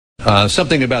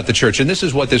Something about the church, and this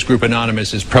is what this group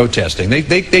Anonymous is protesting.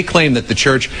 They claim that the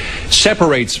church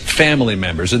separates family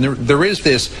members, and there is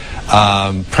this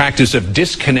practice of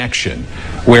disconnection,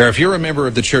 where if you're a member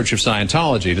of the Church of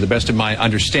Scientology, to the best of my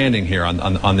understanding here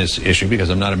on this issue, because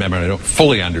I'm not a member and I don't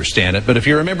fully understand it, but if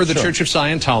you're a member of the Church of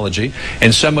Scientology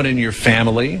and someone in your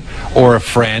family or a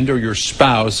friend or your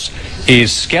spouse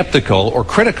is skeptical or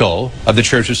critical of the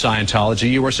Church of Scientology,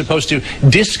 you are supposed to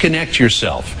disconnect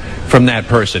yourself from that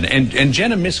person. And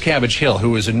Jenna Miscavige Hill,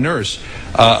 who is a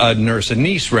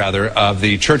niece rather, of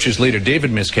the church's leader,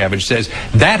 David Miscavige, says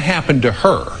that happened to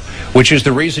her, which is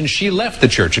the reason she left the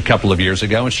church a couple of years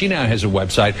ago, and she now has a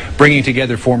website bringing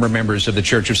together former members of the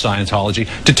Church of Scientology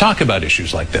to talk about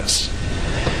issues like this.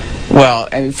 Well,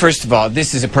 first of all,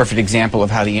 this is a perfect example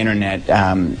of how the internet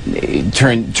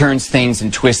turns things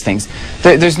and twists things.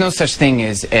 There's no such thing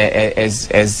as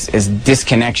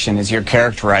disconnection as you're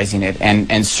characterizing it,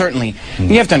 and certainly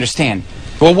you have to understand.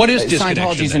 Well, what is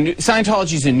disconnection?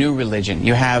 Scientology is a new religion.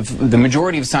 You have the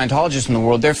majority of Scientologists in the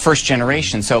world, they're first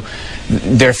generation, so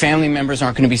their family members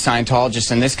aren't going to be Scientologists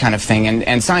and this kind of thing.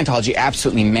 And Scientology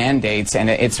absolutely mandates, and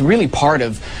it's really part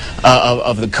of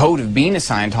the code of being a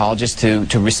Scientologist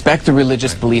to respect the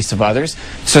religious beliefs of others.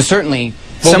 So certainly,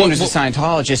 someone who's a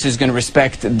Scientologist is going to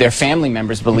respect their family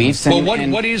members' beliefs. And,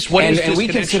 what is disconnection, we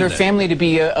consider family to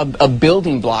be a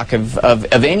building block of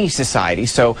any society.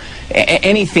 So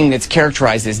anything that's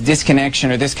characterized as disconnection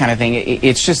or this kind of thing,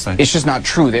 it's just not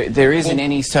true. There isn't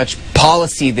any such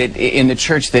policy that in the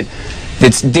church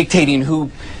that's dictating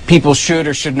who people should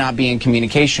or should not be in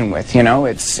communication with. You know,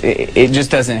 it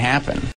just doesn't happen.